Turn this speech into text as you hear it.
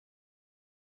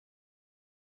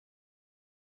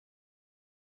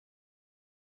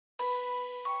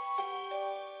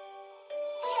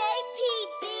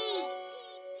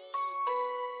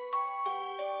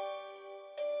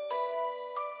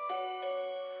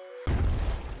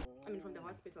from the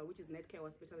hospital, which is Netcare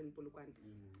Hospital in Polokwane,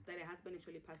 that her husband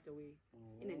actually passed away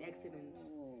in an accident.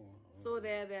 So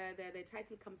the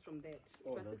title comes from that.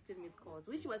 It was 16 missed calls,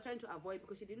 which she was trying to avoid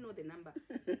because she didn't know the number.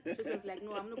 So she was like,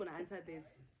 no, I'm not going to answer this.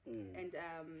 And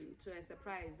to a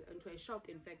surprise, and to a shock,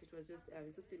 in fact, it was just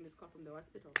 16 missed call from the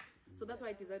hospital. So that's why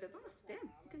I decided, oh, damn,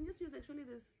 you can just use actually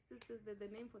the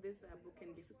name for this book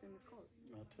can be 16 missed calls.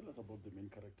 Tell us about the main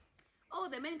character. Oh,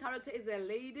 the main character is a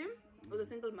lady who's a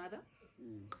single mother.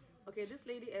 Okay, this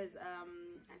lady is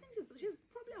I think she's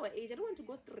probably our age. I don't want to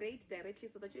go straight directly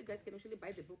so that you guys can actually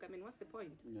buy the book. I mean, what's the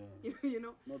point? Yeah. You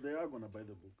know? No, they are gonna buy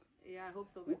the book. Yeah, I hope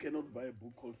so. Who cannot buy a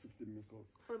book called 16 Missed Calls?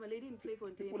 From a lady in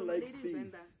Playfontaine, People from like a lady things. in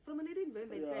Venda. From a lady in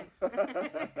Venda, in Yeah.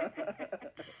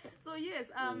 fact. So yes,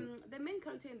 the main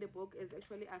character in the book is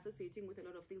actually associating with a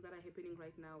lot of things that are happening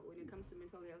right now when it comes to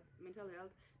mental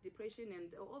health, depression,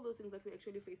 and all those things that we're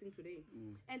actually facing today.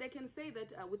 And I can say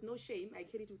that with no shame, I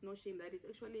carry it with no shame, that is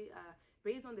actually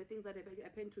based on the things that have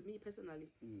happened to me personally.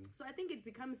 So I think it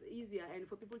becomes easier and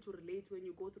for people to relate when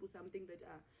you go through something that,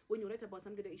 when you write about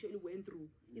something that you actually went through,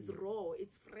 it's raw,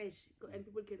 it's fresh, and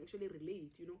people can actually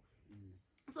relate, you know.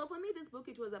 So for me, this book,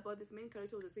 it was about this main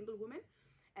character was a single woman,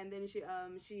 and then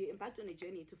she embarked on a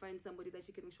journey to find somebody that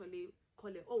she can actually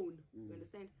call her own. You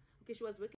understand? Okay, she was working